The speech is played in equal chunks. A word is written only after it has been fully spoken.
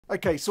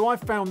Okay, so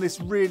I've found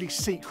this really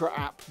secret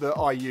app that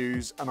I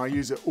use, and I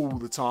use it all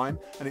the time,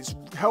 and it's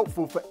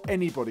helpful for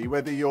anybody,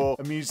 whether you're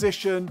a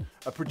musician,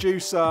 a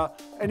producer,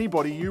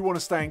 anybody you want to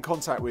stay in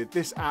contact with.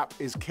 This app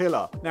is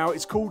killer. Now,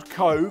 it's called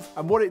Cove,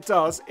 and what it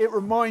does, it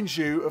reminds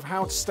you of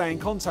how to stay in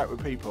contact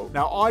with people.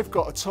 Now, I've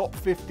got a top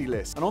 50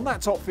 list, and on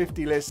that top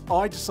 50 list,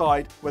 I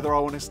decide whether I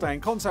want to stay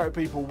in contact with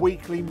people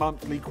weekly,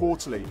 monthly,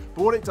 quarterly.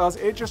 But what it does,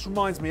 it just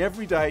reminds me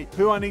every day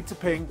who I need to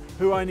ping,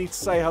 who I need to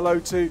say hello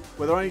to,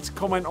 whether I need to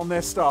comment on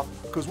their stuff,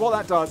 because what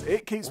that does,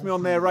 it keeps me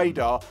on their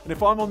radar, and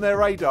if I'm on their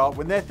radar,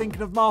 when they're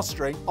thinking of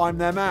mastering, I'm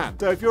their man.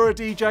 So if you're a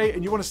DJ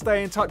and you want to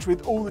stay in touch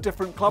with all the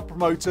different club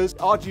promoters,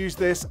 I'd use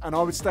this and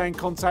I would stay in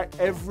contact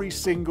every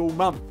single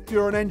month. If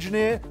you're an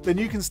engineer, then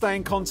you can stay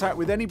in contact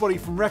with anybody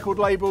from record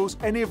labels,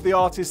 any of the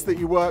artists that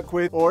you work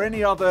with, or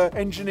any other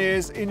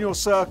engineers in your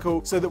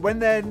circle, so that when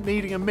they're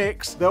needing a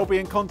mix, they'll be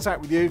in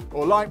contact with you,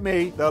 or like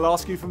me, they'll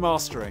ask you for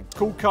mastering. It's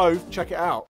called Cove, check it out.